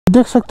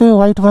देख सकते हो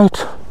वाइट वाइट,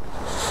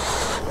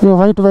 ये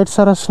वाइट वाइट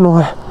सारा स्नो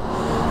है।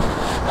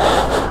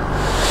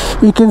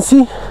 यू कैन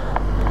सी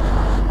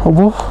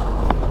वो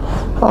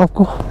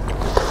आपको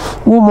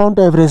वो माउंट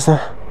एवरेस्ट है,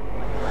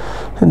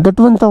 दैट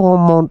वन था वो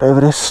माउंट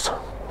एवरेस्ट।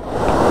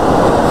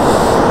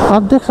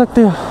 आप देख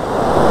सकते हो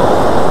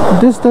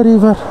this the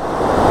river,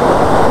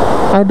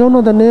 I don't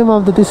know the name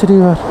of this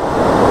river,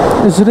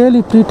 it's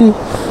really pretty.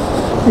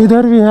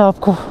 इधर भी है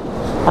आपको,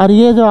 और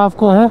ये जो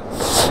आपको है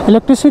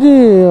इलेक्ट्रिसिटी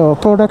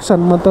प्रोडक्शन,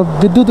 मतलब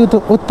विद्युत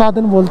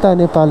उत्पादन बोलता है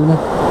नेपाल में,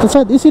 तो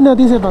शायद इसी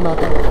नदी से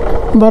बनाता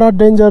है। बड़ा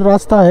डेंजर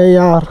रास्ता है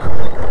यार।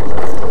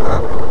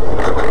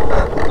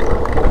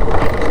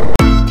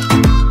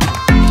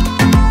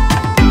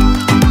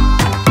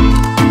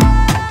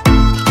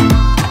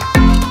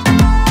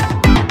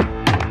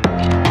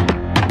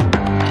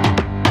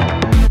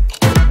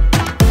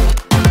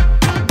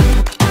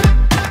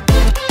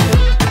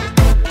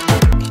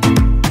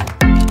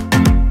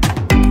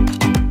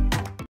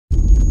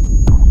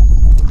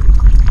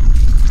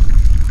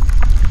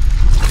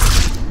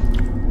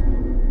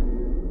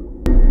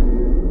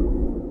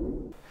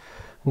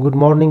 Good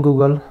morning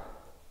Google.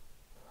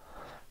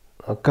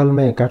 कल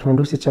मैं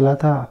काठमांडू से चला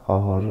था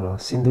और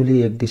सिंधुली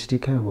एक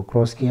डिस्ट्रिक्ट है वो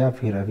क्रॉस किया,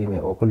 फिर अभी मैं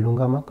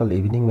ओखलडुंगा में, कल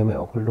इवनिंग में मैं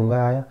ओखलडुंगा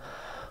आया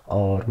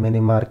और मैंने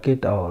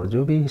मार्केट और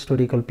जो भी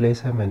हिस्टोरिकल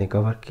प्लेस है मैंने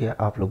कवर किया।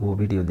 आप लोग वो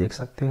वीडियो देख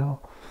सकते हो।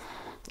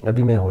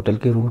 अभी मैं होटल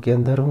के रूम के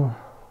अंदर हूँ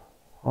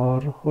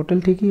और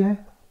होटल ठीक ही है।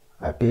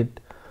 I paid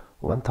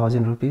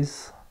 1000 rupees.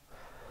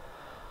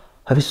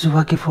 अभी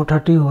सुबह के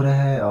 4:30 हो रहे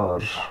हैं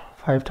और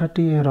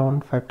 5:30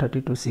 अराउंड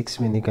 5:30 to 6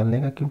 में निकलने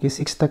का, क्योंकि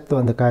 6 तक तो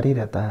अंधकार ही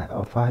रहता है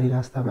और पहाड़ी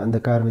रास्ता में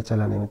अंधकार में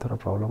चलाने में थोड़ा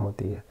प्रॉब्लम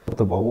होती है।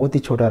 तो बहुत ही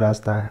छोटा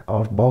रास्ता है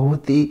और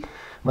बहुत ही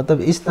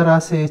मतलब इस तरह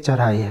से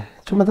चढ़ाई है,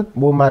 जो मतलब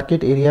वो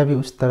मार्केट एरिया भी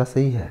उस तरह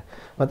से ही है,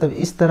 मतलब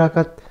इस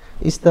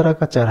तरह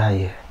का चढ़ाई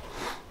है।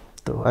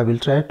 तो I will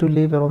try to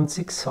leave around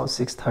 6 और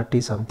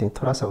 6:30 समथिंग,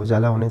 थोड़ा सा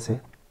उजाला होने से।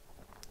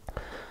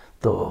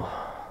 तो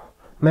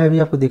मैं अभी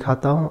आपको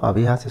दिखाता हूँ। अब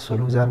यहाँ से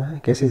सोलू जाना है,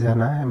 कैसे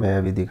जाना है मैं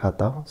अभी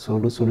दिखाता हूँ।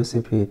 सोलू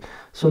से फिर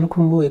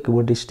सोलुखुम्बु एक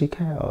वो डिस्ट्रिक्ट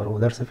है और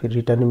उधर से फिर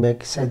रिटर्न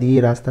बैक शायद ये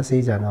रास्ता से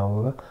ही जाना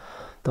होगा।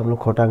 तो हम लोग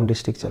खोटांग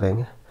डिस्ट्रिक्ट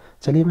चलेंगे।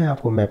 चलिए मैं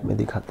आपको मैप में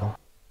दिखाता हूँ।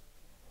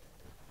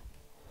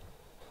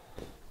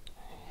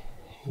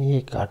 ये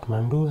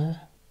काठमांडू है,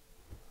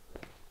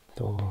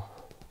 तो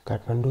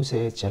काठमांडू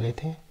से चले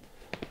थे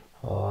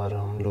और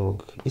हम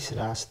लोग इस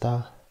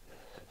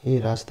ये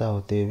रास्ता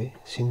होते हुए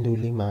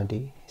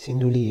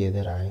सिंधुली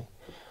इधर आए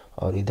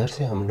और इधर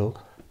से हम लोग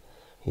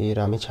ये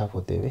रामेछाप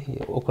होते हुए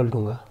ये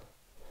ओखलडुंगा,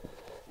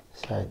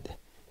 शायद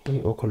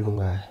ये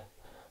ओखलडुंगा है।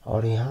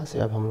 और यहाँ से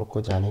अब हम लोग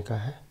को जाने का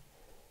है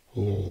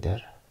ये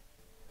इधर,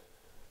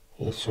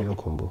 ये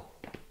सोलुखुम्बु,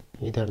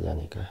 इधर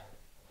जाने का है,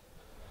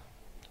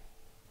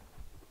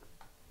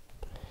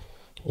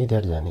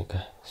 इधर जाने का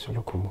है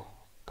सोलुखुम्बु।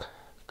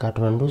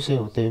 काठमांडू से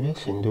होते हुए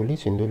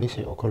सिंधुली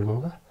से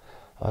ओखलडुंगा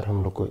और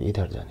हम लोग को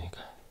इधर जाने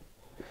का है।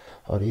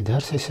 और इधर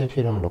से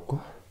फिर हम लोग को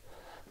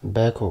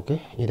बैक होके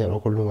इधर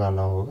ओखलडुंगा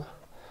आना होगा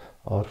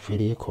और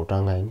फिर ये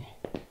खोटांग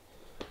आएंगे।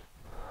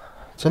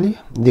 चलिए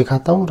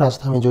दिखाता हूँ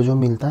रास्ता में जो जो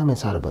मिलता है मैं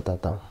सारा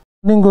बताता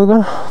हूँ।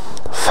 गूगल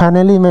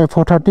फाइनली मैं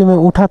 4:30 में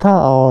उठा था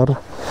और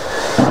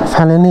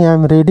finally I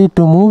am ready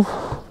to move.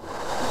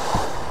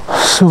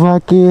 सुबह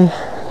के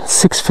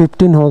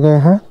 6:15 हो गए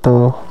हैं। तो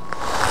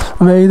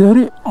मैं इधर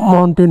ही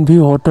माउंटेन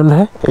व्यू होटल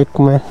है एक,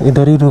 मैं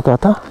इधर ही रुका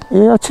था।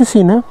 ये अच्छी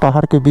सीन है,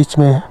 पहाड़ के बीच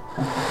में है,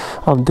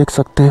 आप देख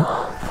सकते हो।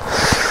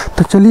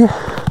 तो चलिए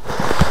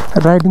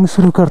राइडिंग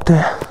शुरू करते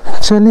हैं।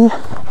 चलिए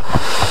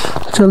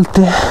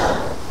चलते हैं।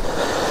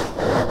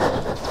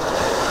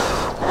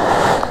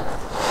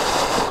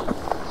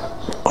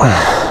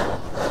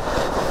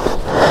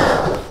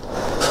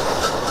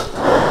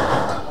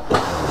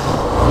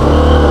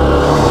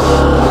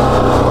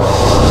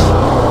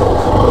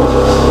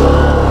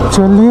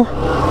 चलिए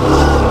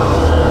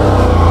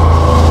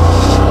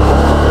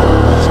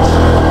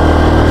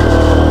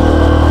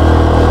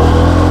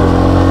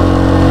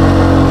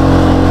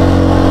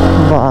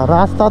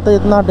रास्ता तो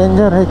इतना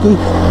डेंजर है कि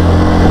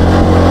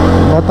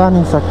बता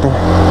नहीं सकते।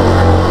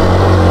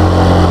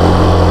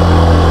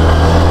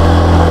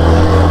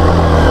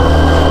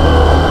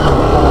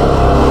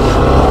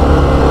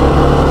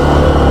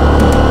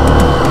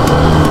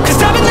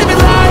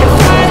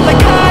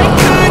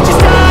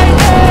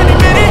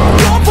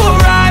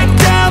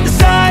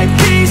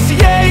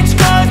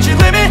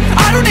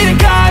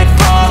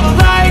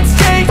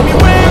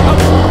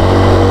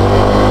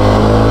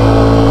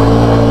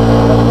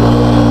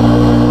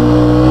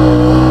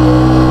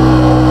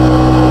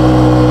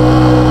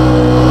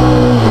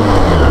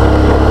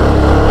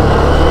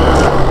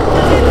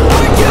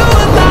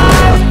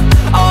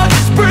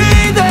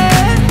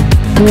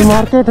 ये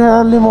मार्केट है,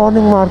 early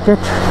morning market.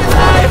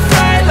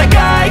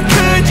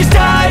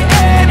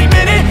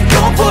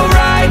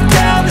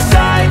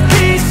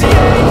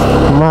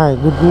 My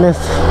goodness,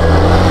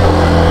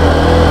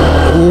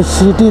 ये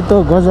सिटी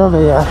तो गजब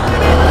है यार।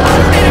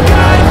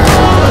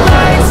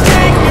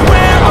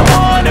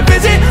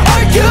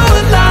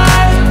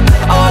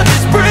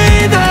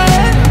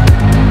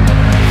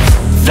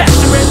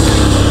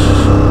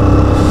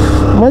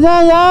 मजा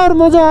है यार,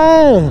 मजा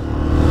है।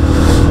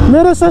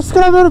 मेरे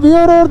सब्सक्राइबर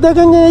व्यूअर और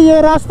देखेंगे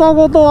ये रास्ता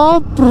को तो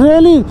आप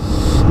रियली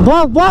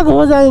बाग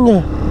हो जाएंगे,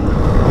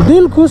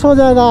 दिल खुश हो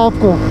जाएगा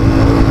आपको।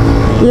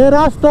 ये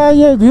रास्ता,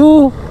 ये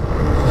व्यू,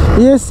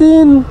 ये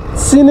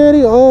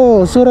सीनरी।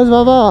 ओ सूरज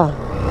बाबा,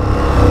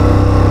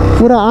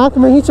 पूरा आँख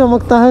में ही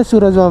चमकता है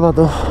सूरज बाबा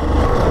तो।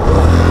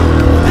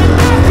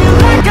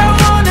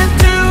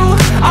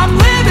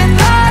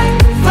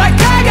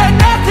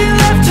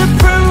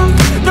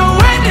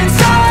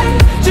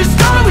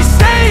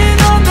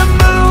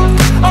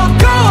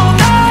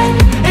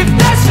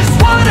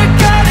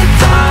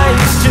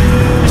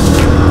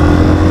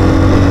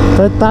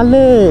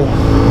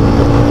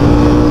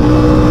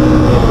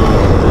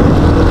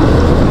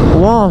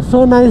 वाह,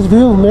 सो नाइस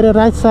व्यू। मेरे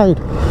राइट साइड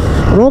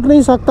रोक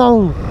नहीं सकता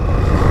हूँ,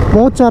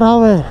 बहुत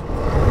चढ़ाव है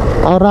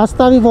और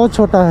रास्ता भी बहुत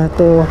छोटा है,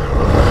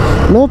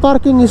 तो नो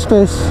पार्किंग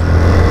स्पेस।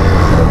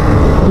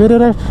 मेरे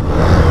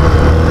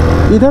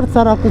राइट इधर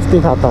सारा कुछ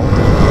दिखाता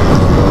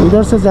हूँ,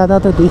 इधर से ज़्यादा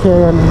तो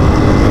दिखेगा नहीं।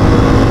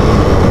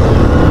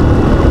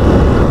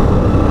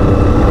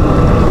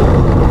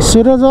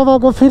 सूरज बाबा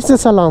को फिर से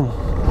सलाम।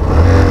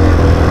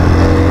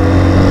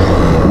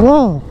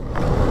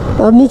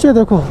 वाह, अब नीचे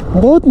देखो,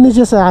 बहुत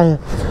नीचे से आए हैं।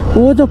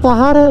 वो जो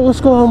पहाड़ है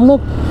उसको हम लोग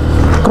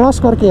क्रॉस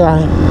करके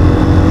आए हैं।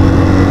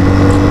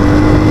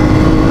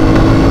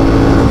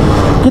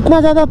 कितना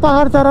ज़्यादा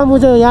पहाड़ चढ़ा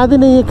मुझे याद ही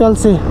नहीं है, कल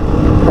से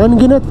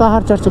अनगिनत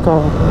पहाड़ चढ़ चुका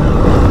हूँ।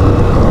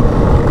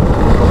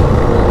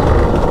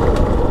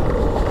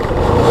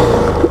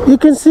 You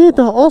can see the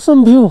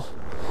awesome view.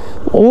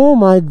 Oh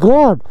my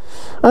God,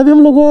 अभी हम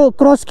लोग वो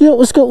क्रॉस किए,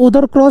 उसके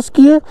उधर क्रॉस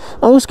किए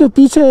और उसके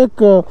पीछे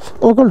एक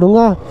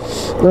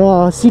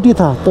ओखलढुंगा सिटी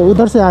था, तो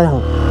उधर से आया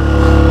हूँ।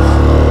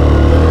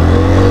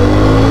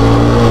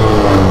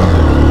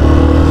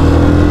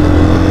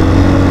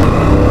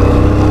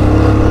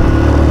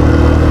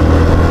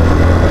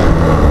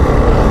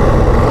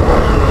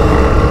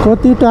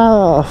 कोतीटा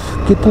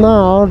कितना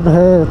और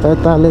है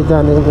 45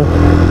 जाने में।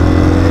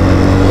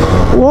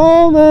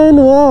 वो मैन,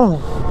 वो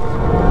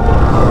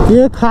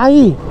ये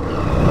खाई,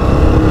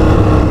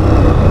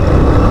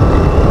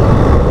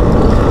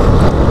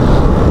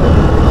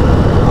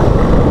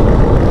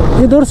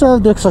 इधर से आप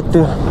देख सकते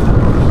हो,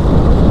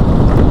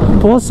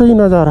 बहुत सही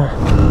नज़ारा है।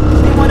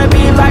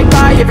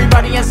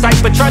 Everybody in sight,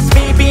 but trust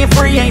me, being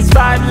free ain't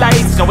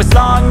spotlights. No, it's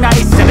long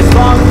nights and it's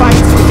long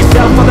fights with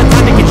yourself all the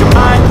time to get your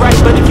mind right.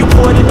 But if you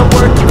put in the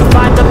work, you can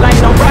find the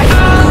light. Alright,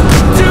 I'll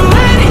do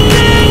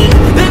anything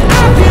that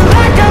I feel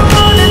like I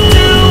wanna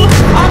do.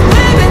 I'm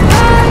living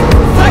life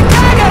like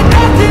I got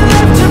nothing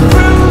left to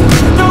prove.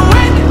 No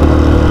end.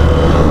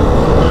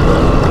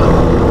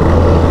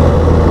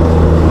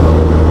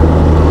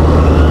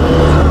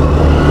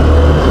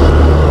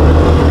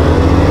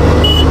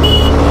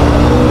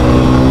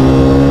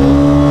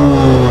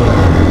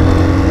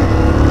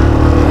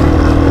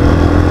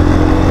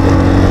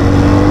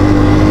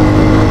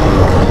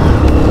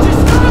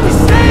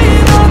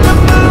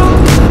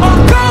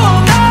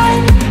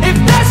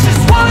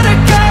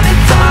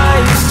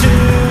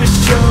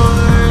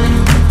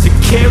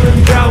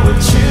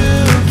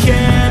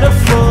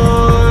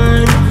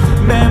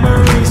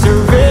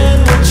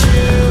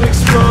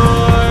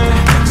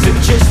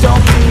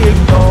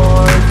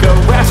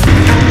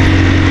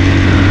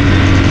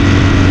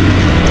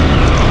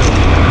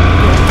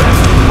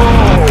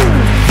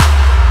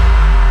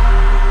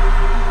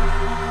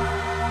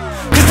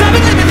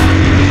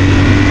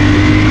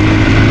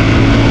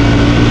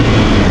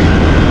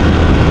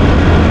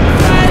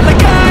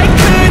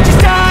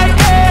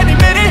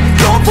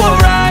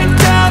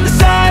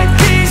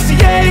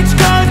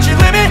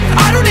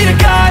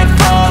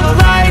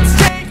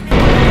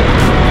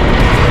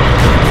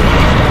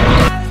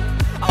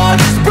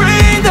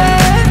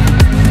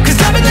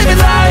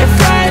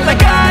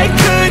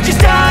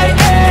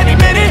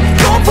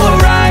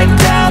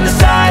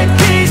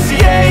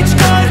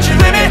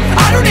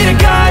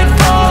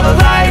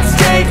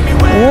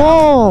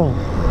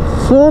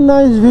 So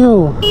nice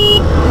view.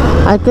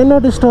 I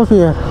cannot stop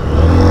here.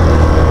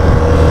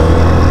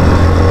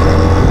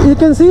 You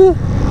can see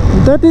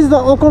that is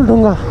the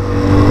Okhaldunga.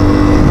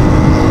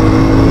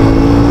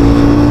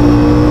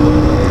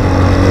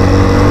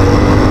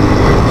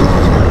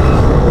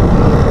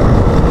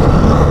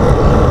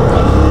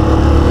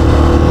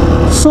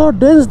 So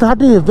dense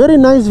dhati, very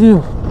nice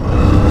view.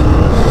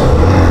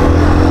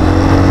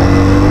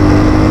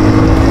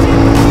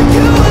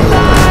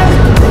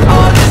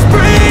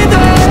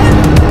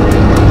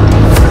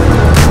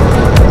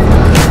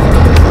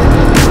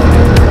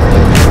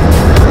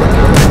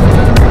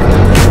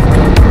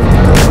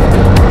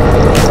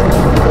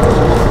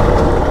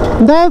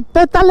 The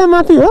petale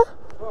mati ho?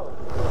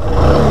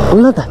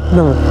 Ulah dah,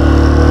 nama.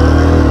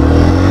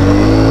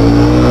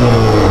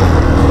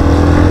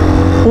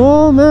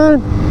 Oh man,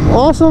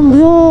 awesome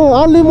view,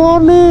 early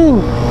morning.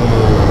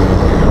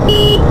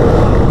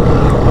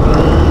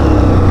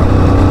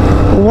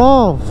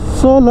 Wow,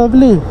 so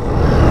lovely.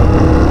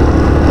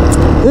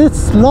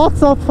 It's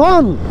lots of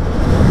fun.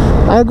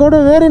 I got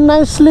a very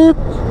nice sleep,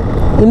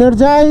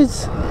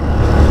 energized,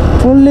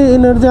 fully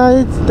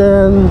energized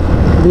and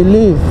we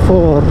leave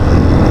for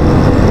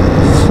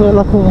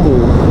Solukhumbu.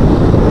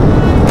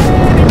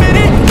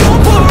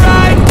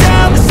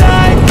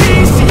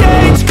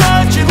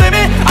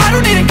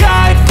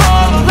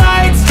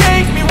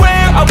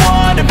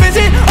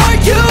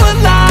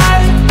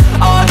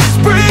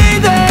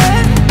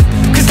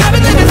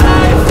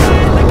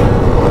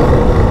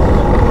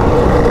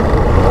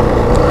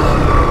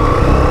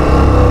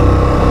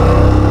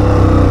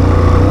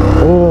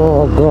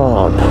 Oh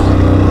God,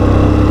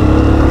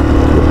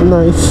 कितना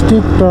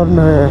steep turn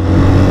है।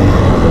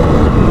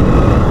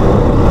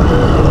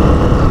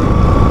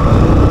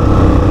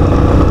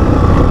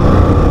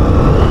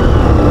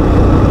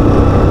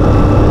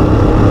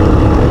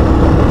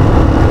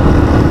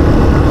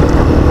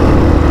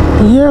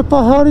 ये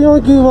पहाड़ियों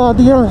की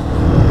वादियाँ,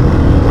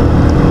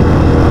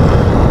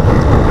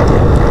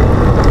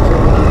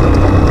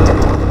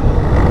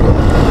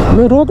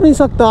 मैं रोक नहीं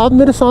सकता। आप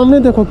मेरे सामने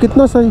देखो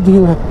कितना सही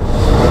व्यू है।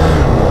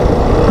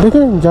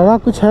 देखें जगह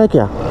कुछ है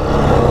क्या?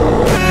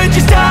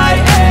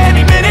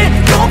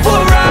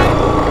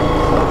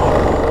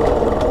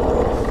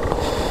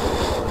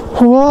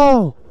 वाह,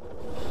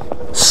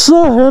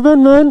 सो हेवन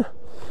मैन।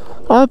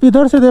 आप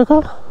इधर से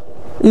देखो,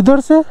 इधर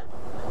से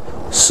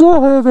सो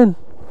हेवन,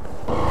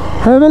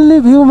 हेवनली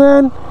व्यू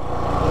मैन।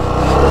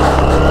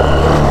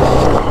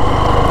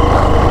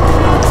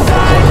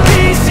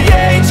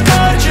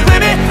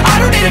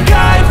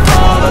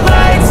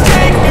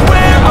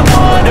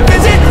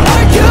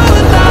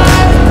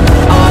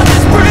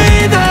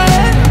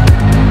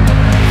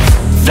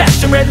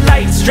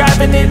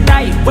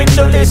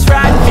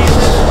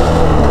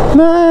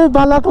 मैं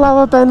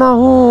बालाक्लावा पहना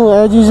हूँ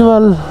एज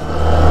यूजुअल।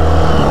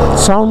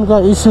 साउंड का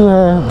इशू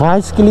है,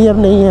 वॉइस क्लियर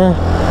नहीं है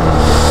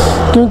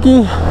क्योंकि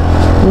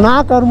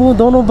नाक और मुंह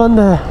दोनों बंद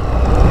है,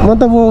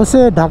 मतलब वो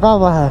उसे ढका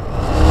हुआ है।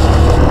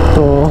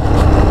 तो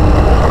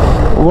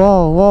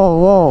वाह वाह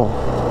वाह,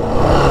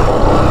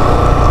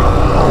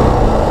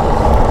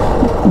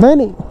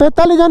 बहनी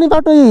 45 जानी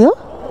बाटो यही हो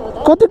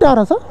कति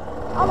टाढा छ?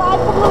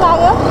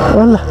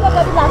 अल्लाह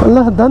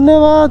अल्लाह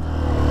धन्यवाद।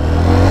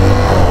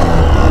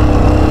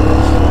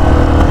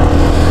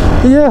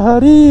 ये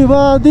हरी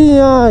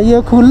वादियाँ,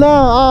 ये खुला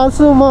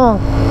आसमां।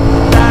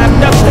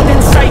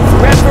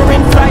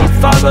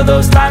 Follow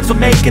those lines, we'll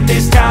make it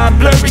this time.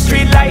 Blurry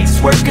street lights,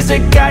 work as a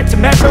guide to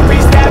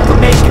memories that we'll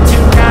make it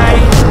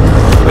tonight.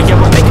 Oh yeah,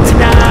 we'll make it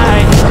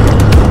tonight.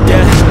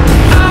 Yeah.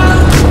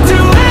 I'll do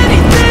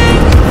anything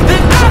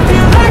that I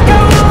feel like I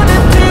wanna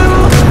do.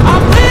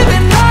 I'm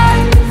living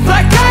life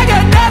like I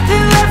got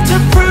nothing left to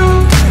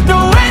prove. No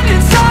end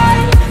in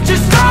sight,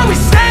 just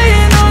always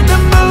staying on the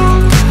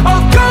move.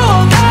 I'll go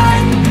all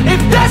night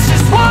if that's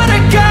just what I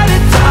gotta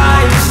do.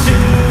 Life's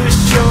too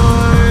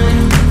short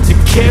to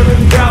care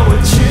about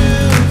what you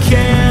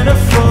can't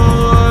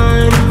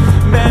afford.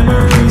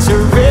 Memories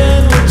are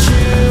in what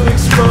you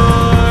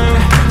explore,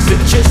 so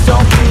just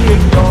don't be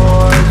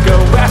ignored. Go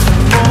ask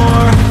for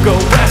more, go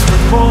ask for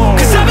more.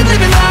 'Cause I've been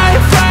living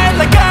life right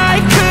like I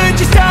could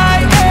just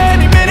die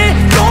any minute.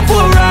 Going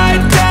for a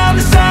ride down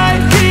the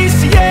side,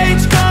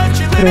 PCH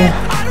country limit.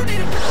 I don't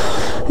need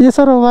a... ये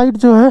सारा white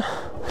जो है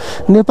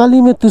नेपाली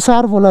में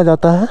तुषार बोला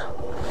जाता है।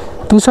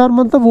 तुषार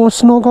मतलब वो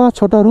स्नो का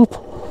छोटा रूप,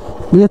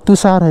 ये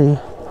तुषार है। ये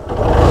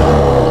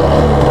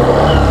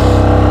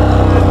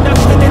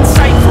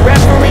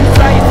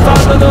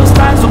follow those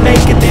lines, we'll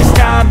make it this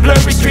time.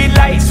 Blurry street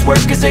lights,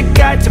 work as a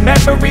guide to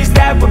memories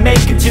that we'll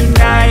make it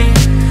tonight.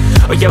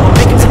 Oh yeah, we'll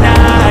make it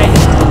tonight.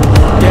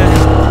 Yeah.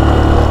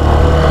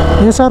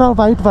 ये सारा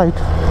वाइट वाइट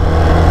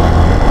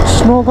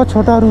स्नो का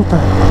छोटा रूप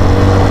है।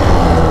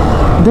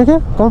 देखे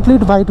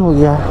complete white हो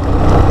गया है।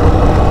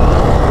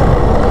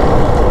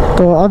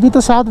 तो अभी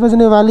तो 7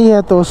 बजने वाली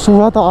है, तो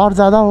सुबह तो और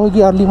ज़्यादा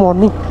होगी, अर्ली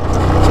मॉर्निंग।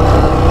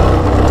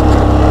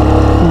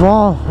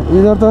 वाह,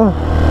 इधर तो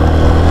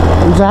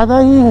ज़्यादा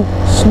ही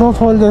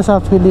स्नोफॉल जैसा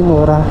फीलिंग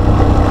हो रहा है।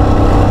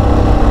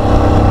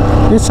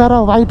 ये सारा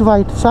वाइट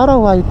वाइट, सारा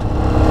वाइट,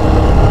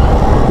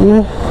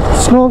 ये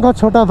स्नो का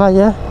छोटा भाई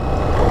है।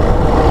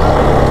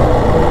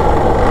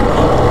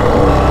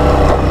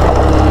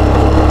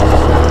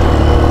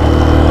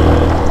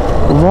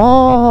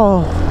 वाह,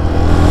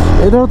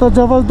 इधर तो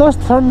ज़बरदस्त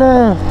ठंड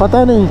है,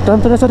 पता नहीं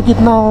टेम्परेचर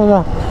कितना होगा।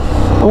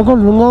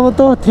 ओखलढुंगा में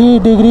तो 3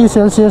 डिग्री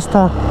सेल्सियस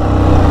था।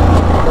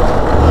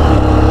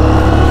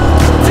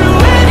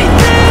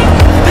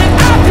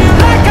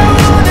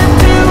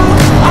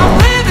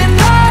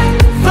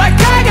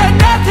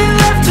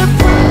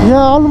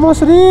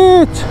 Almost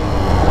reach.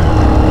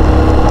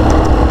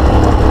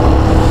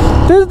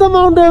 This is the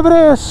Mount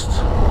Everest.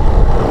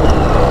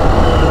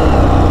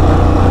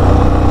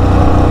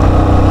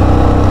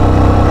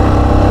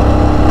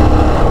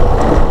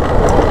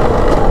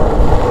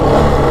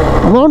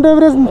 Mount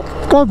Everest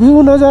का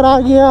व्यू नजर आ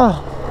गया।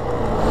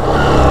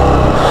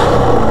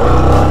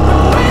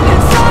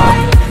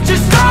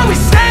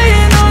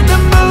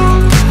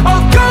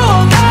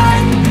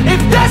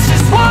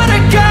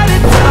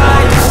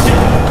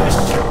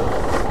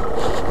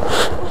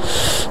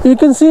 You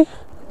can see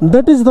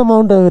that is the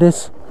Mount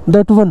Everest,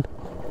 that one,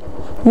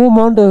 वो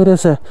माउंट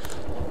एवरेस्ट है।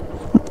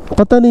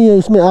 पता नहीं है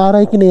इसमें आ रहा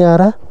है कि नहीं आ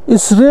रहा।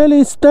 It's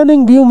really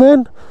stunning view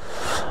man.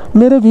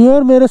 मेरे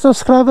व्यूअर, मेरे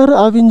सब्सक्राइबर,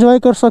 आप इंजॉय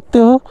कर सकते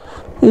हो।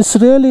 It's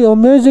really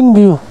amazing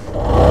view.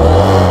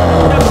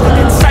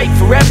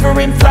 Forever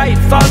in flight,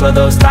 follow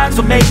those lines,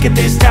 we'll make it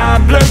this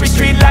time. Blurry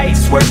street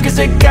lights, work as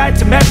a guide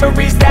to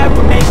memories that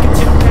we'll make it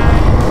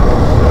tonight.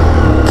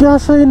 क्या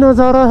सही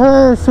नज़ारा है।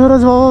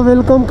 सूरज बाबा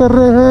welcome कर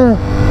रहे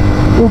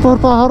हैं।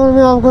 ऊपर पहाड़ों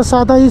में आपको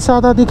सादा ही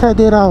सादा दिखाई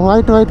दे रहा है,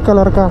 वाइट वाइट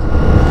कलर का।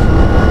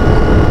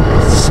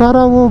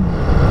 सारा वो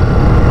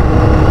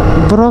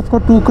बर्फ का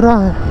टुकड़ा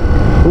है।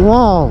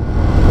 वाह।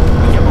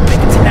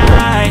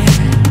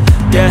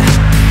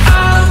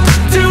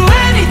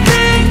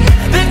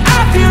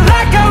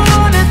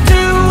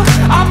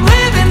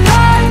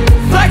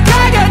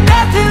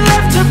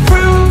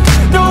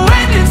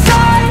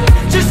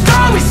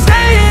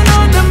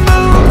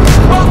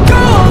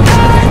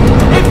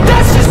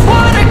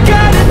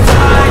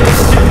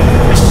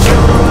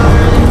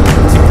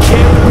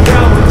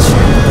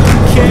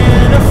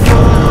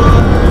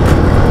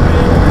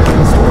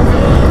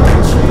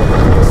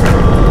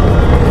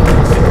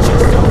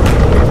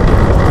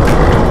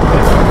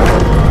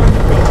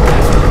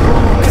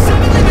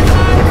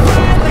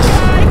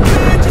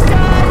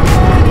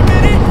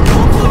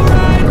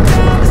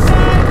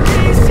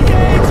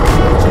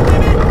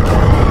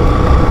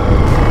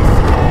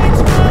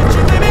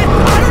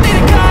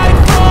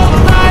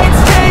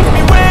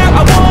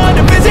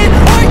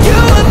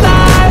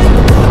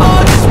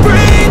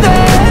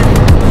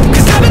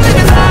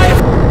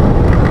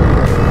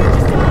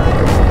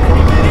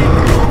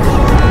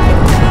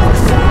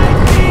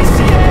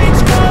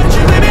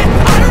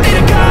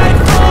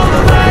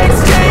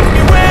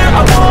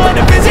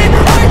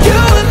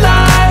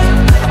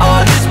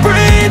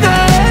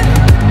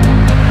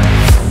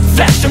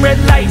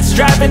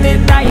 Driving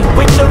at night,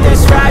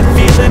 windowless ride,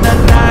 feeling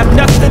alive.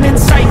 Nothing in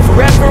sight,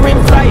 forever in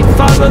flight.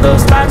 Follow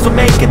those lines, we'll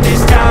make it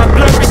this time.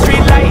 Blurry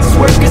street lights,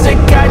 work as a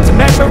guide to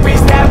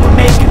memories that we'll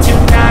make it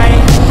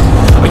tonight.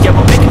 Oh yeah,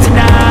 we'll make it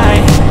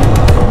tonight.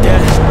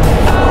 Yeah.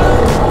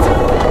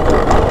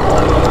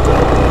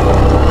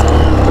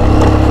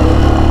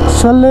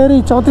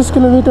 Salleri 34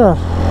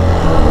 kilometre.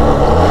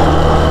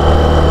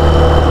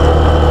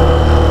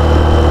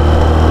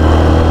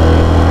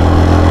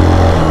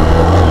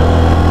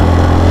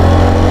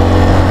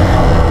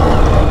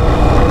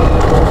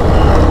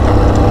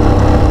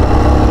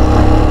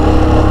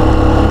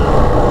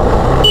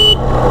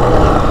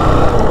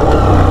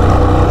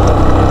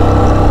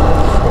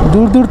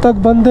 दूर दूर तक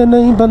बंदे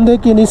नहीं, बंदे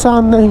के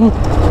निशान नहीं।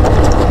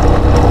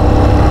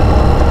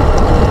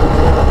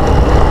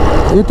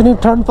 इतनी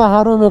ठंड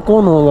पहाड़ों में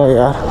कौन होगा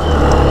यार।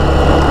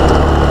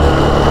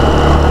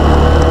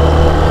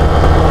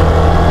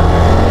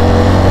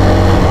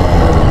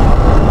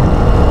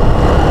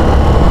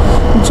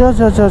 जा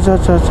जा जा जा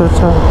जा जा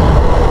जा।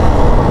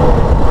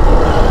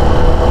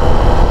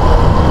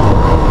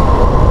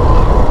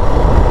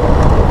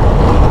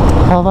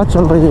 हवा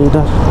चल रही है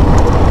इधर।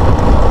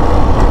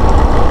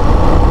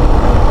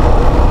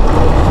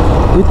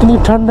 इतनी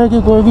ठंड है कि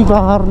कोई भी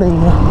बाहर नहीं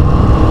है।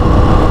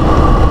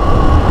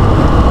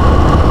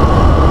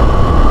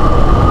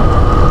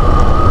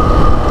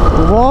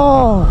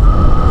 वाह,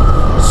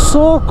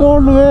 so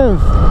cold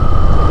wave,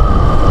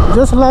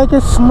 just like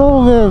a snow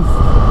wave,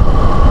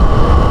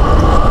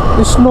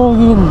 snow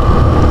wind.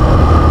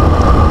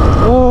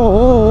 Oh,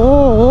 oh,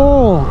 oh,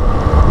 oh,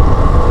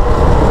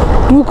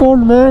 too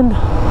cold man.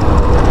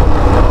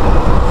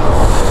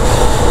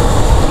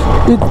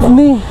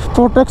 इतनी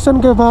प्रोटेक्शन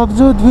के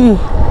बावजूद भी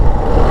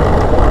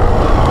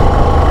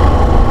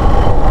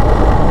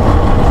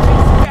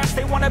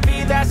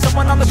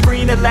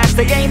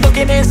They ain't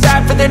looking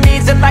inside for their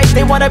needs in life.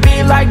 They wanna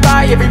be like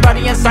by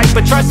everybody in sight.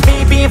 But trust me,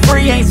 being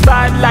free ain't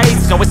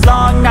spotlights. No, it's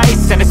long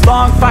nights and it's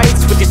long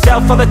fights with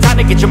yourself all the time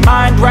to get your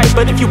mind right.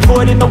 But if you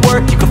put in the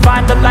work, you can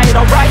find the light.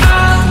 Alright,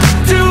 I'll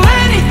do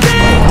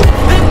anything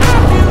that I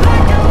feel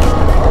like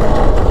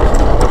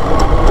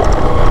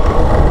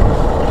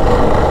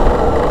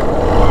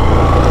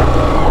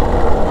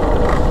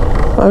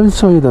I will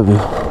show you the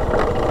view.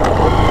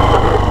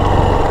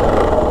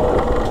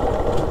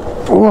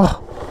 वाह,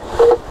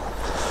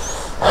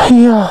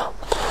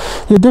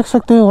 ये देख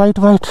सकते हो white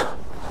white,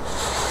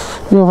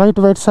 ये white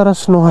white सारा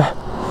snow है।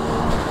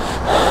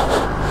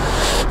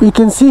 You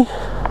can see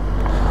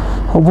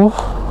वो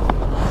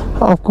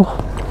आपको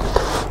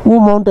वो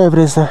माउंट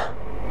एवरेस्ट है।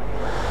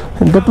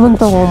 दैट वन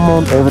था वो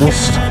mount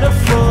Everest.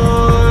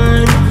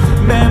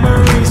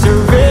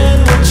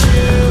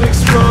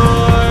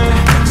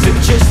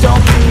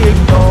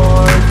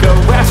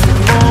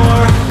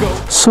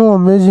 So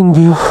amazing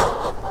view.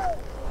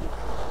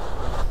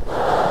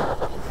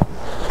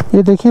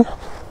 ये देखिए,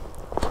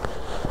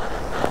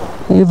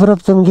 ये बर्फ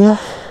जम गया,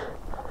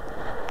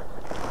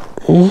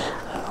 ये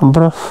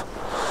बर्फ,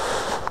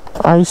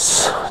 आइस,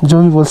 जो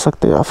भी बोल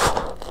सकते हैं आप।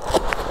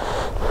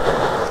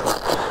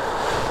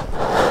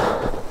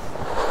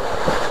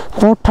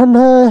 बहुत ठंड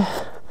है,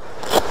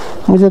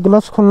 मुझे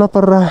ग्लव्स खोलना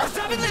पड़ रहा है।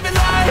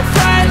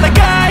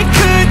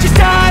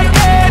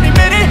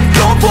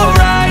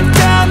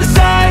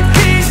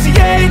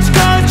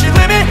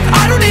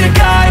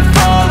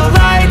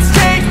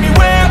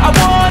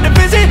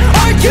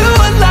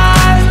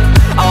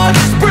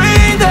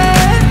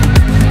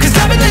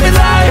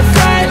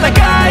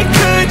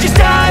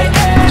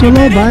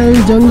 चलो भाई,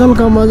 जंगल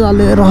का मजा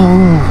ले रहा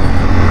हूँ।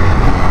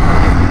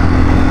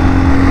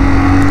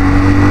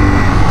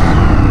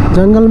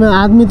 जंगल में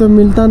आदमी तो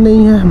मिलता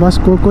नहीं है, बस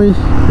कोई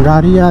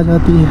गाड़ी आ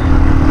जाती है।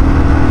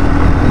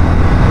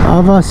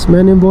 अब बस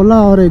मैंने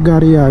बोला और एक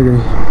गाड़ी आ गई।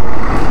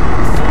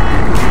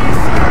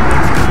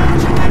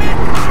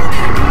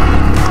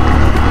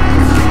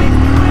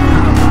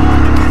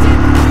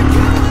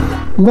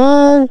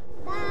 Bye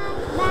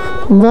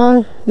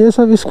bye. ये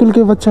सब स्कूल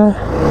के बच्चा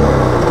है।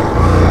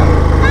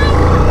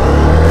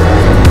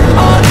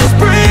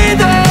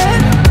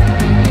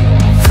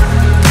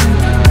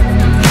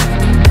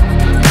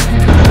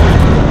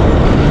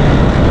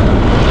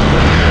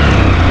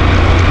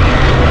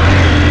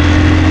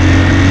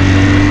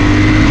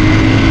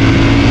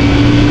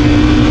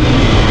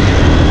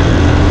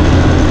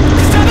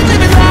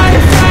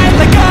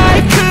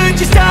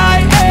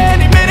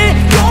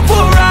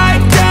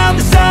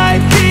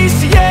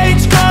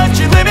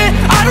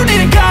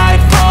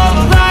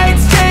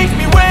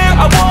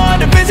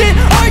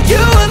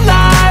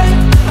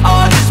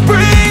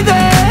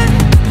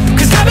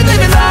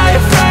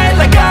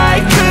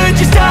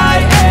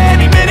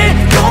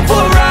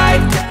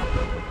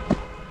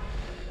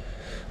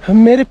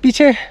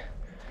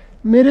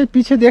 मेरे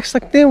पीछे देख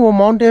सकते हैं, वो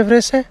माउंट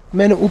एवरेस्ट है।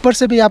 मैंने ऊपर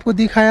से भी आपको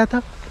दिखाया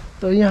था।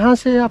 तो यहाँ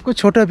से आपको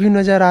छोटा व्यू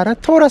नज़र आ रहा है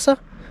थोड़ा सा,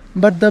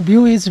 but the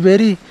view is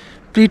very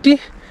pretty,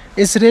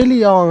 it's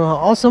really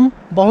awesome.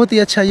 बहुत ही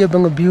अच्छा ये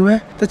व्यू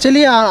है। तो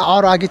चलिए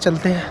और आगे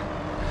चलते हैं।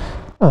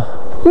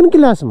 कौन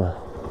क्लास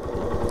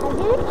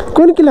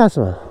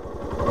में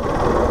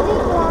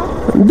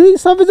दुई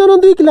सबैजना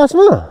दुई क्लास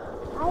में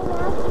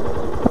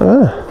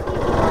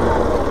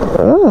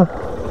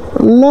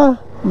ल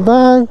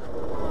बाय।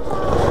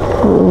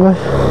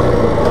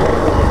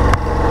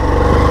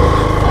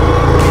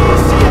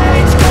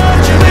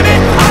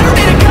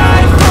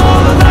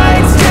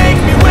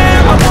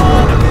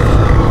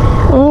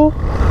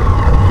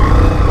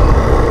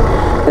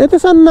 यति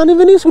सानो नानी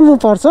पनि स्कुलमा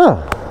पढ्छ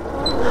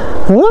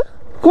हो?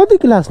 कति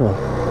क्लासमा?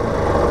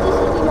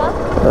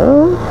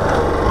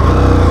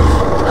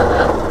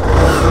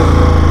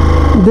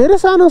 धेरै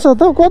सानो छ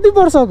त। कति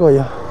वर्षको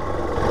यो?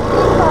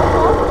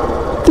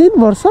 3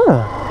 वर्ष?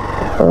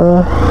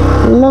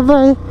 ल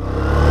by.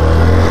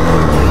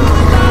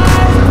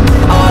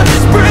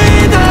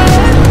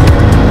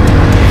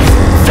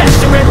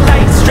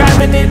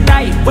 Driving at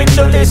night,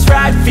 windowless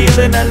ride,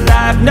 feeling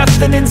alive.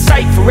 Nothing in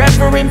sight,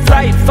 forever in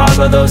flight.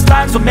 Follow those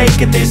lines, we'll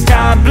make it this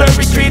time.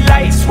 Blurry street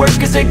lights,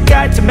 work as a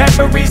guide to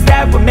memories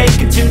that we're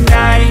making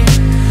tonight.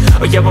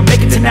 Oh yeah, we'll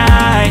make it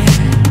tonight.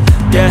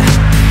 Yeah,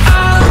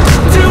 I'll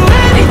do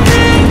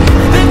anything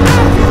that I...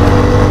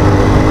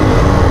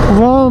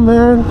 वाह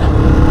man,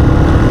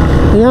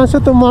 यहाँ से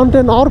तो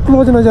mountain और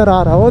close नज़र आ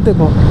रहा है। वो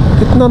देखो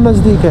कितना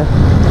नज़दीक है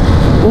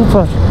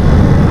ऊपर।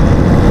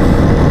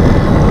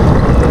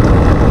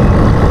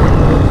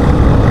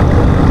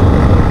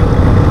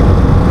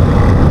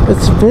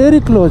 इट्स वेरी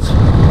क्लोज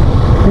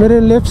मेरे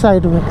लेफ्ट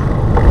साइड में।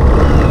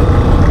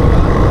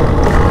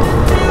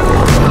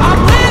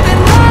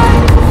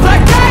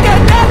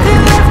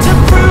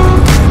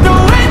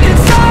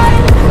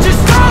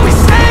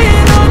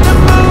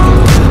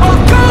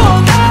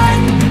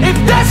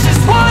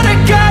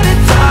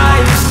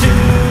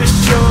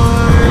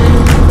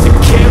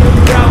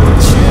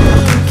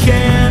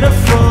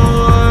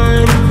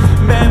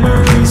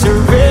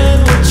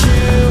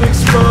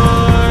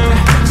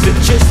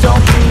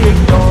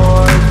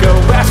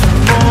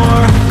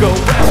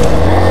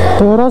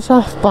 थोड़ा सा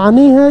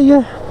पानी है, ये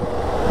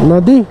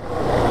नदी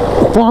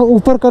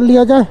ऊपर कर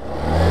लिया जाए।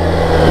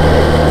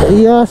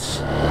 यस,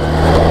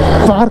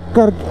 पार्क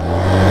कर।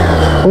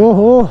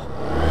 ओहो,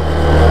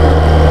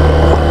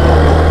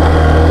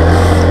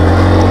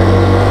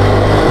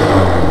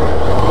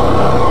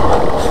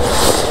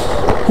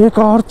 एक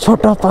और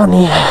छोटा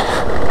पानी है।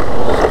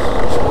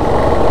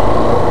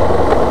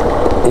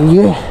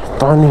 ये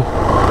पानी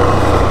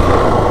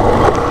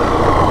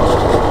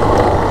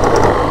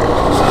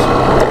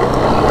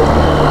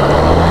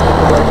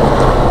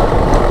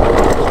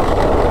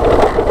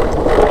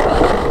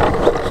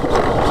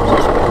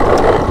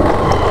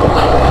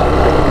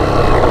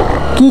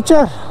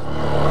कीचड़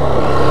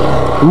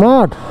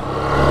मड।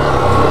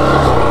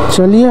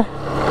 चलिए,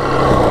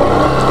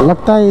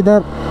 लगता है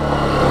इधर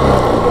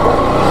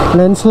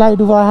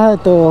लैंडस्लाइड हुआ है,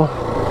 तो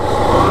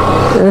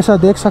ऐसा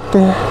देख सकते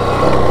हैं,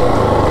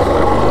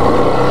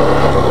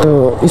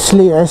 तो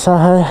इसलिए ऐसा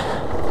है।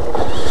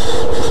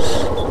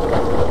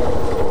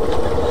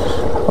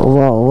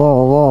 वाह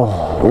वाह वाह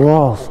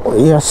वाह,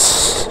 यस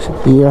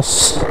यस।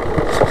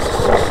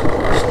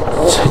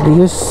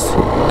 चलिए,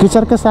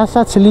 कीचड़ के साथ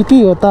साथ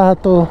स्लीपी होता है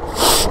तो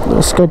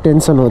उसका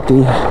टेंशन होती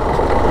है।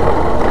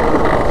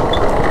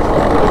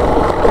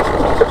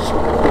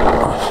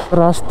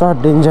 रास्ता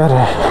डेंजर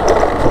है,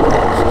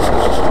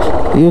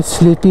 ये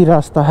स्लीपी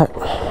रास्ता है।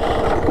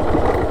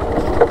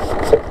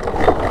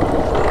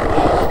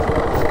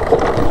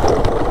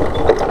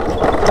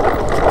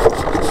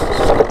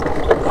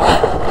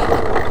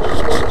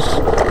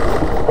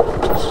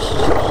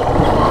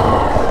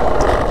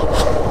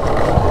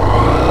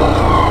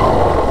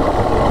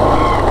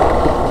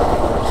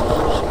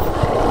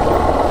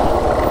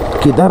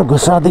 किधर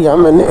घुसा दिया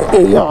मैंने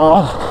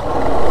यार।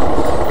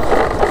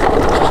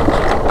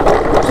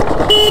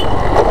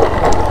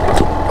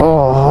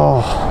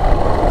 ओह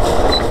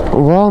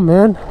वाह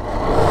मैन,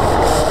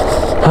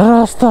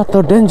 रास्ता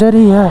तो डेंजर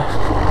ही है।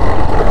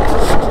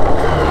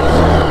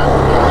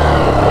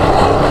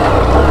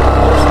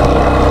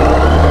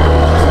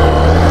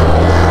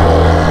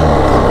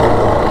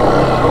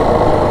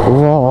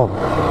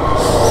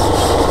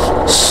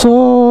 सो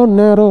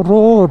नैरो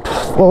रोड,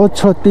 बहुत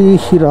छोटी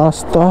ही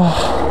रास्ता,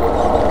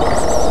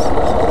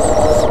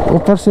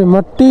 ऊपर से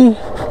मट्टी,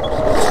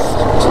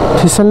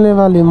 फिसलने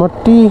वाली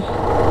मट्टी।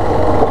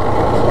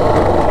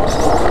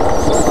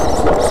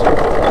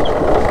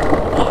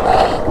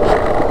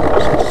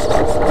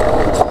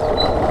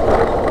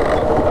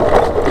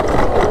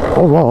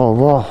 वाह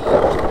वाह,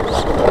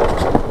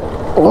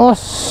 ओह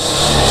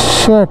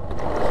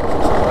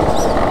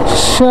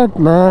शिट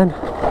मैन।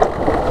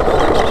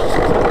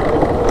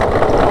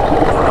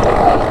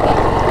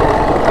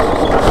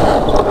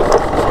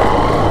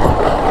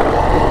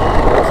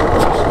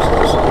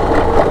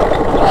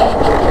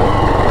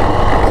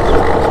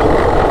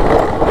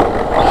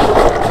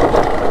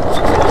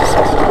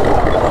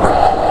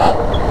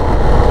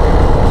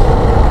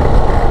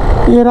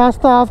 ये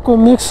रास्ता आपको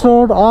mix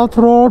road, of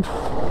road,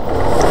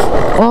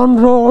 on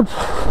road,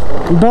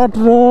 dot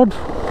road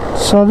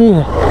सभी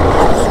है।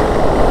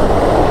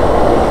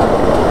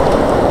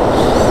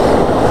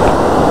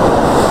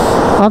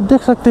 आप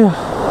देख सकते हो,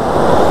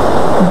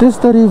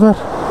 this the river,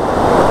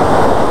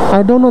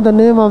 I don't know the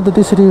name of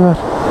this river,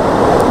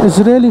 it's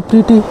really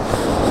pretty.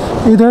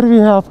 इधर भी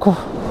है आपको,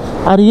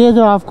 और ये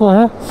जो आपको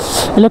है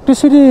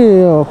इलेक्ट्रिसिटी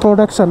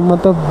प्रोडक्शन,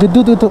 मतलब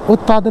विद्युत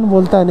उत्पादन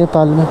बोलता है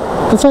नेपाल में,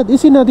 तो शायद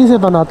इसी नदी से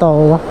बनाता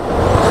होगा।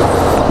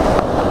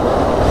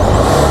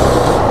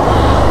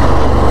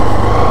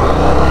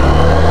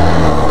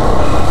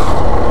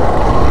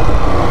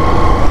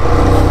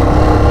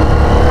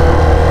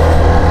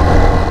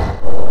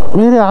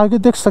 मेरे आगे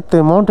देख सकते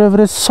हैं mount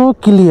Everest, so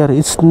clear,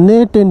 it's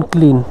net and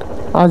clean.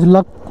 आज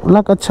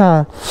लक अच्छा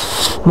है,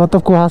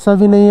 मतलब कुहासा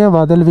भी नहीं है,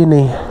 बादल भी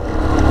नहीं है।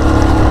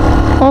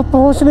 अब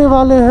पहुंचने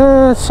वाले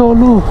हैं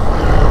सोलू,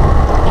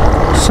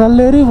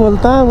 सल्लेरी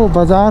बोलता है वो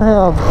बाजार है।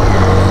 अब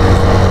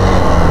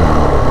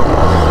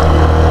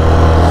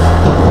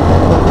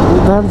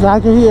इधर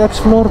जाके ही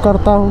एक्सप्लोर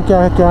करता हूँ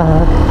क्या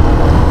है।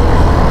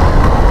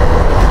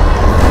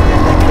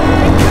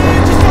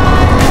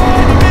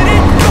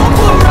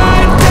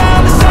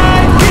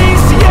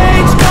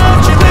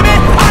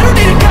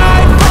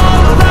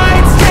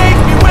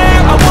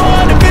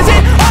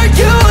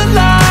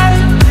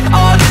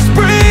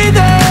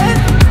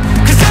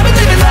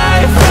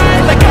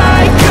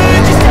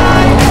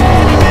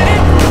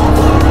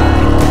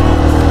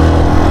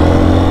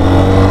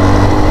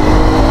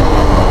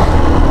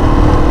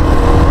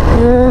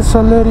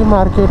 सल्लेरी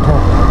मार्केट है,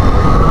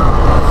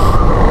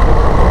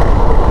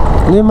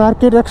 ये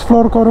मार्केट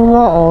एक्सप्लोर करूंगा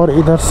और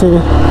इधर से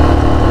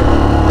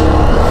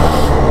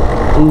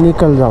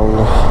निकल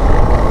जाऊंगा।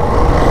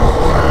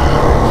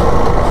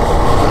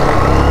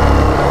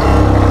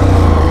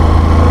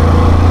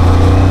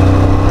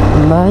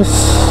 नाइस,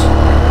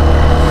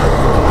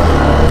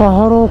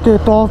 पहाड़ों के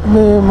टॉप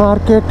में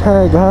मार्केट है,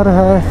 घर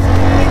है।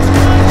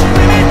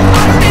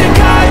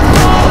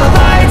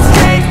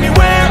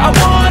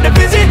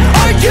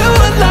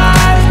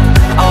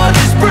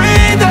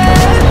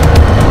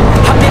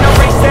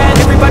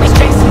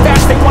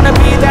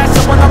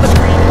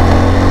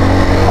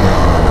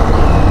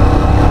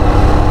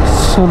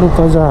 Solu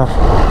bazaar,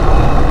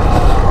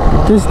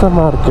 this is the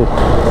market.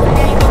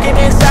 Looking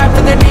inside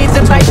for their needs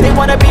in life, they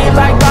wanna be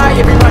like by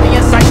everybody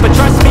in sight, but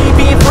trust me,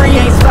 being free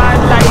ain't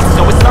spotlights.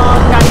 So it's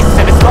long nights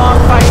and it's long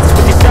fights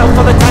with yourself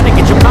all the time to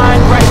get your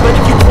mind right. But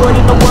if you put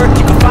in the work,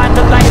 you can find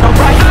the light.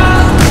 Alright,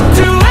 I'll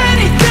do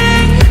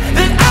anything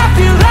that I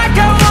feel like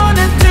I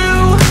wanna do.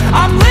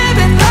 I'm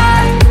living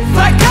life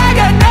like I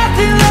got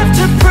nothing left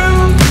to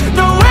prove.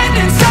 No end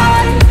in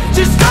sight,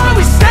 just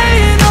always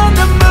staying on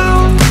the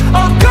move.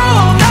 I'll go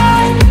all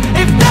night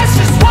if that's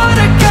just what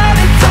I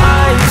gotta do.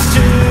 Life's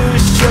too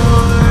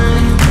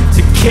short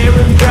to care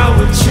about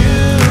what you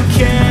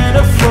can't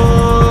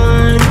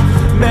afford.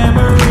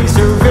 Memories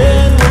are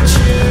in what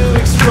you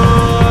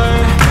explore,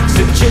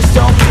 so just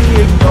don't be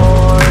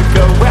ignored.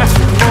 Go ask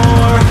for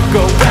more,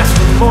 go ask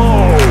for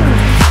more.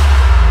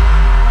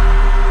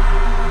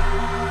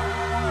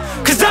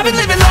 'Cause I've been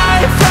living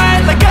life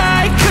right like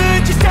I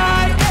could just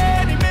die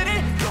any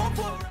minute. Going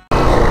for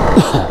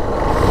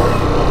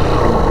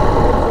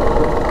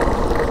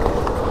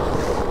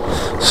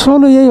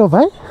सोलू यही हो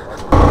भाई।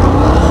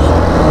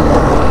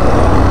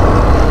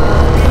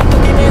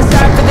 looking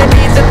inside for their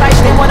needs in life,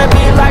 they wanna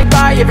be like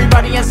by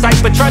everybody in sight,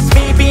 but trust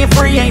me, being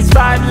free ain't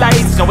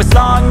spotlights. No, it's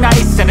long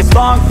nights and it's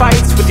long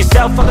fights with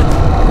yourself all the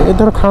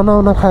इधर खाना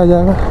वाना खाया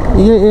जाएगा।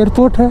 ये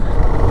airport है,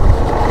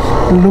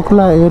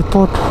 Lukla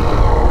airport,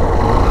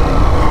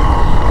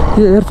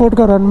 ये airport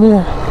का runway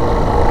है।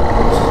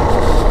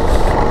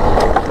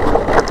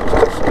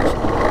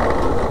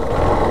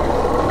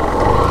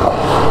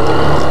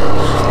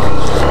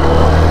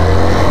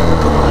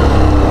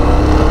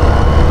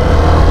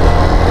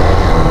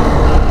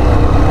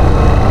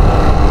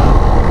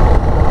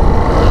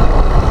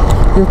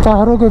 ये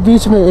पहाड़ों के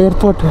बीच में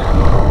एयरपोर्ट है।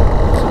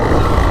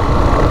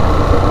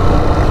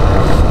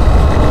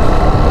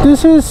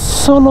 This is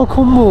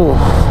Solukhumbu.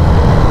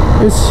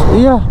 It's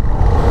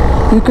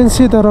you can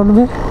see the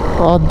runway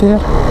out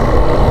there.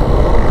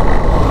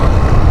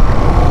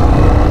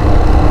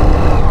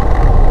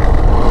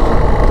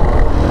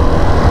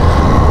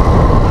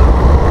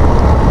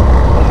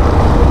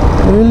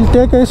 We'll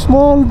take a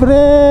small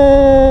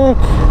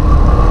break.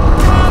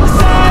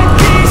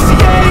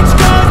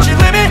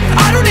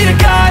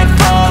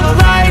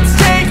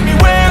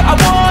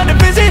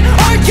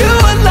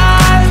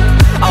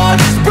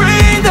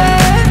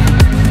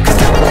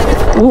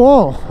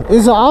 Whoa,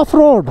 it's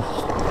off-road.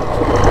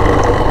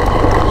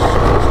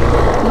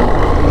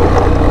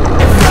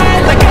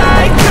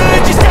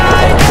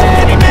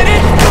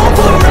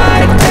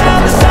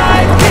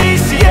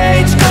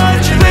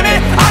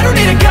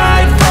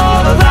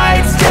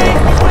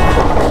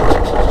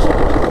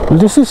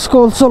 This is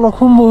called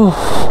Solukhumbu.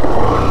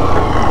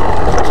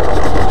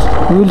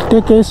 We'll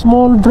take a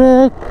small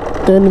break,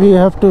 then we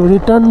have to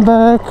return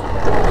back.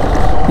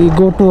 We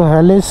go to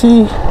Halesi.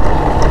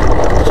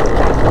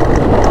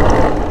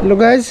 Hello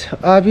guys,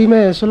 अभी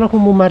मैं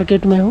Solukhumbu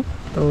market में हूँ।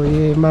 तो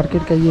ये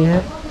market का ये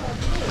है,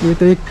 ये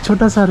तो एक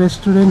छोटा सा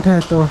रेस्टोरेंट है,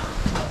 तो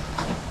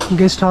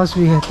गेस्ट हाउस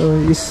भी है। तो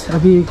इस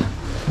अभी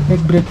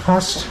एक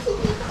ब्रेकफास्ट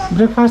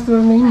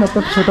तो नहीं,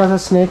 मतलब छोटा सा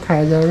स्नैक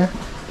खाया जाएगा।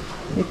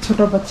 एक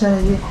छोटा बच्चा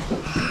है, ये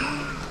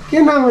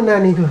क्या नाम है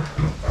नानी को?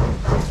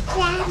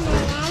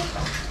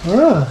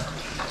 हाँ,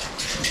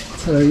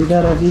 तो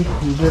इधर अभी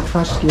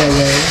ब्रेकफास्ट किया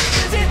जाएगा।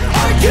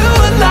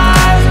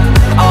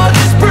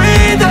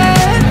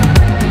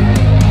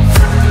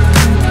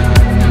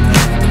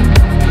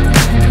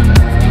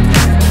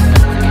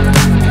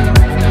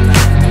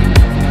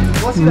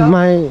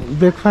 My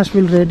breakfast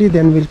will ready,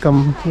 then we'll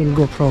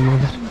go from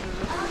here.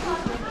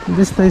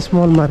 This is the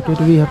small market,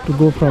 we have to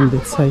go from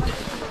this side.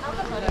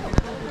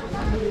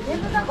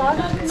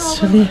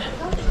 चलिए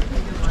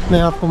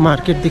मैं आपको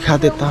मार्केट दिखा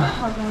देता हूँ।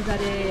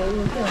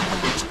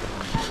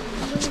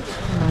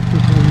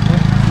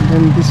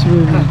 Then this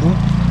way we go.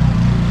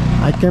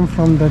 I came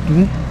from that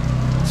way,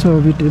 so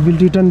we will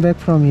return back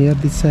from here,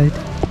 this side.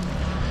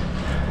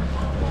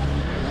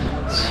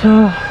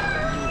 So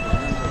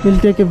we'll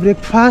take a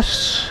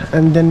breakfast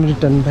and then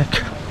return back.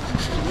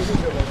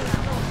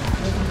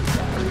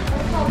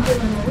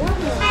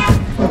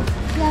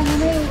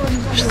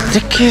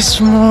 Take a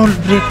small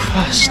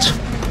breakfast.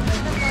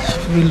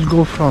 We'll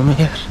go from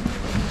here.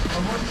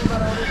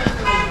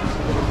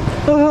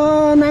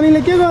 Oh, Nani,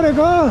 le kya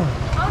gareko?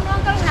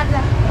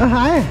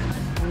 Hi.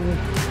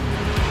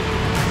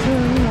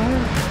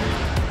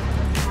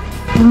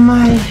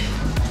 My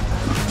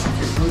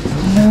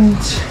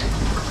lunch.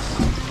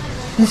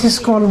 This is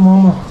called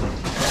momo.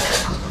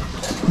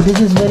 This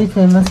is very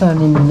famous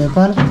and in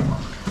Nepal.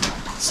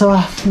 So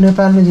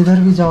Nepal में जिधर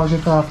भी जाओगे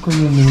तो आपको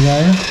ये मिल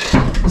जाएगा।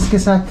 इसके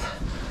साथ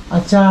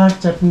अचार,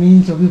 चटनी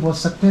जो भी बोल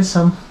सकते हैं,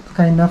 some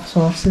kind of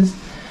sauces,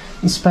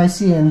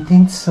 spicy and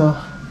things. So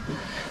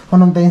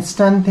one of the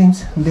instant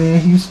things they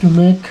used to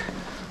make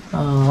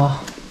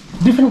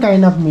different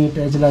kind of meat,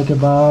 as like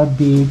about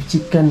beef,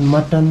 chicken,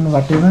 mutton,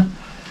 whatever.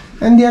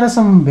 And there are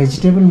some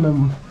vegetable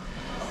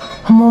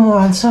momo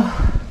also.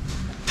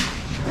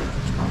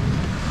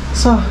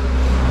 So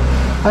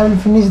I will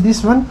finish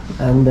this one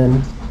and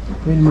then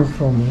we'll move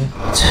from here.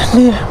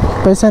 चलिए,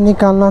 पैसा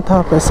निकालना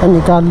था, पैसा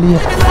निकाल लिया।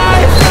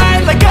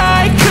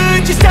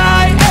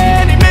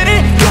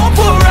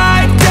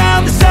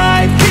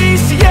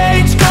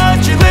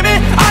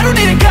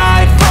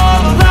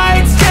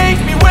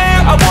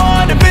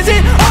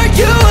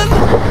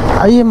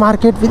 आइए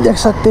market भी देख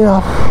सकते हो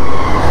आप।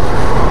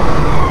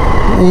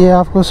 ये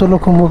आपको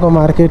सोलुखुम्बु का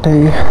मार्केट है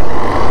ये।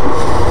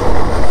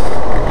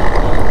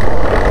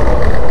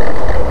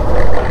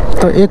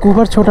 तो एक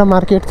ऊपर छोटा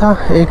मार्केट था,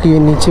 एक ये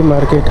नीचे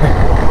मार्केट है।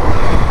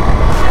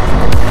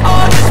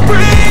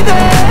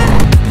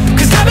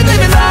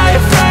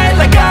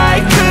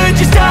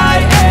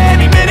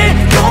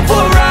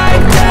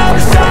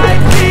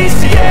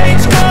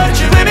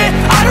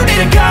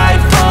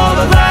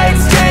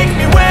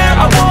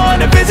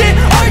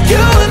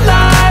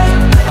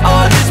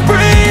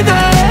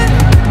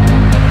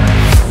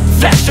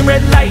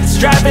 Red lights,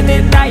 driving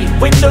at night,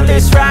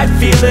 windowless ride,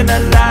 feeling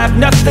alive,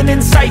 nothing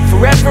in sight,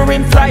 forever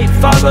in flight,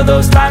 follow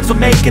those lines,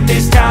 we'll make it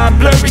this time,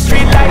 blurry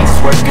street lights,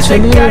 work as a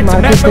guide to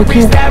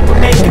memories that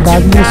we'll make it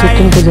tonight,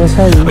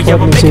 oh yeah,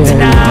 we'll make it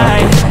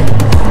tonight,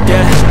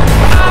 yeah,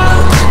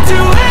 I'll do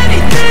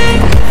anything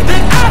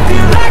that I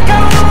feel like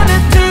I wanna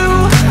do,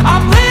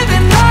 I'm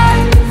living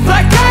life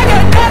like I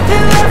got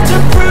nothing left to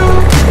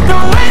prove, no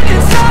end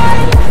in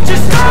sight,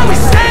 just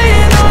always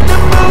staying on the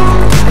move,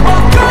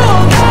 I'll go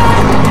all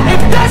night,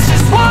 if that's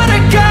just what I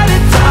gotta do.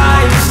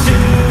 Life's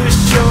too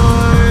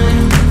short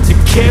to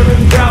care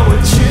about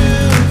what you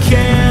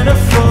can't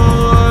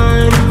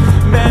afford.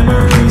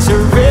 Memories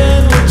are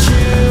in what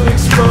you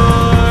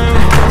explore,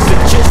 so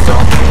just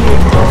don't be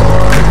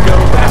ignored. Go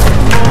ask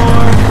for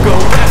more, go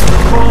ask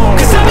for more.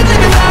 'Cause I've been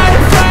living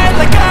life right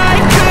like I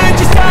could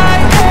just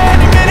die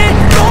any minute.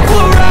 Don't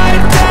pull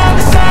right down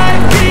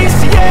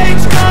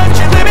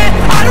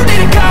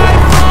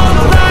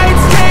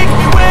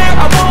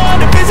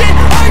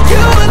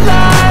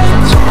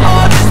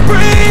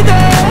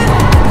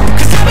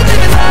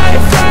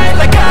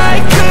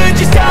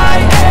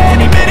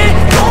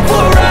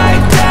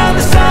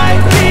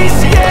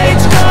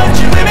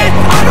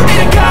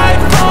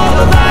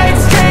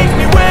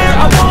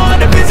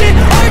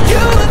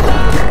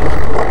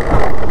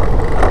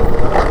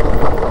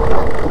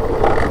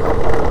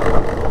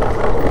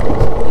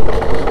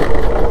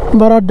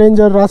बड़ा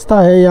danger रास्ता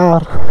है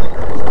यार।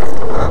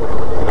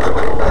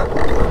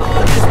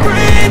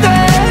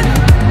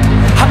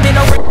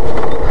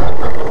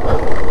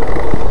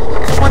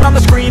 On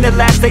the screen at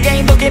last, they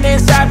ain't looking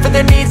inside for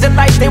their needs in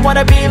life. They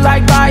wanna be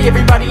liked by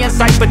everybody in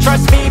sight, but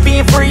trust me,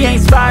 being free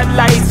ain't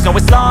spotlights. No,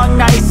 it's long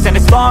nights and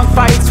it's long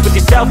fights with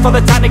yourself all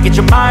the time to get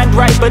your mind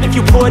right. But if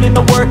you put in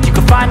the work, you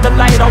can find the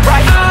light.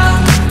 Alright, I'll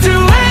do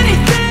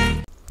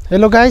anything.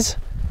 Hello guys,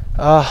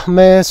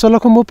 मैं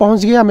सोलुखुम्बु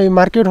पहुंच गया। मैं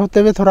market होते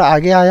हुए थोड़ा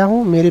आगे आया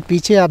हूं। मेरे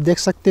पीछे आप देख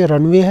सकते हैं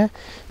रनवे है।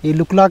 ये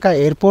लुकला का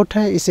एयरपोर्ट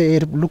है, इसे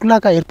लुकला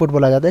का एयरपोर्ट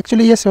बोला जाता है।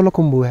 एक्चुअली ये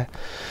सोलुखुम्बु है।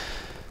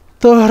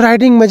 तो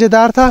राइडिंग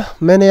मज़ेदार था।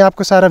 मैंने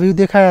आपको सारा व्यू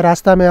दिखाया।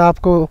 रास्ता में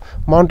आपको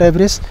माउंट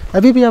एवरेस्ट,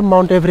 अभी भी आप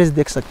माउंट एवरेस्ट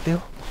देख सकते हो।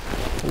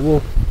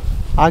 वो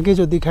आगे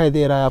जो दिखाई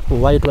दे रहा है आपको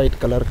वाइट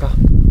कलर का,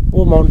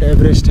 वो माउंट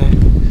एवरेस्ट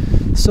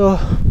है। सो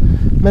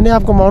मैंने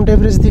आपको माउंट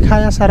एवरेस्ट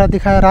दिखाया, सारा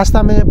दिखाया।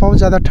 रास्ता में बहुत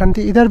ज़्यादा ठंड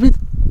थी इधर भी,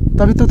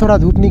 तभी तो थोड़ा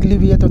धूप निकली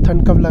हुई है, तो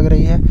ठंड कब लग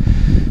रही है।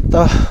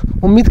 तो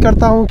उम्मीद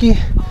करता हूँ कि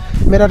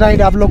मेरा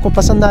राइड आप लोग को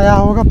पसंद आया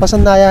होगा।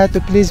 पसंद आया है तो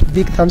प्लीज़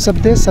बिग थम्स अप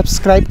दें,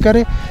 सब्सक्राइब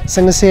करें,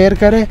 संग शेयर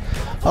करें,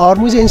 और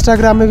मुझे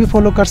इंस्टाग्राम में भी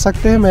फॉलो कर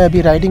सकते हैं। मैं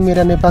अभी राइडिंग,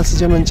 मेरा नेपाल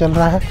सीजन 1 चल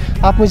रहा है।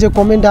 आप मुझे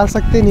कमेंट डाल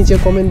सकते हैं, नीचे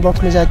कमेंट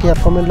बॉक्स में जाके आप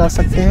कमेंट डाल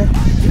सकते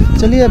हैं।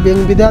 चलिए अब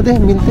विदा दें,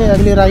 मिलते हैं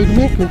अगले राइड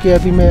में, क्योंकि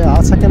अभी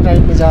मैं सेकंड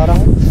राइड में जा रहा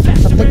हूँ।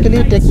 तब तक के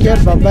लिए टेक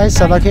केयर, बाय बाय,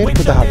 सबा खैर,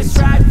 खुदा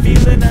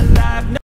हाफिज़।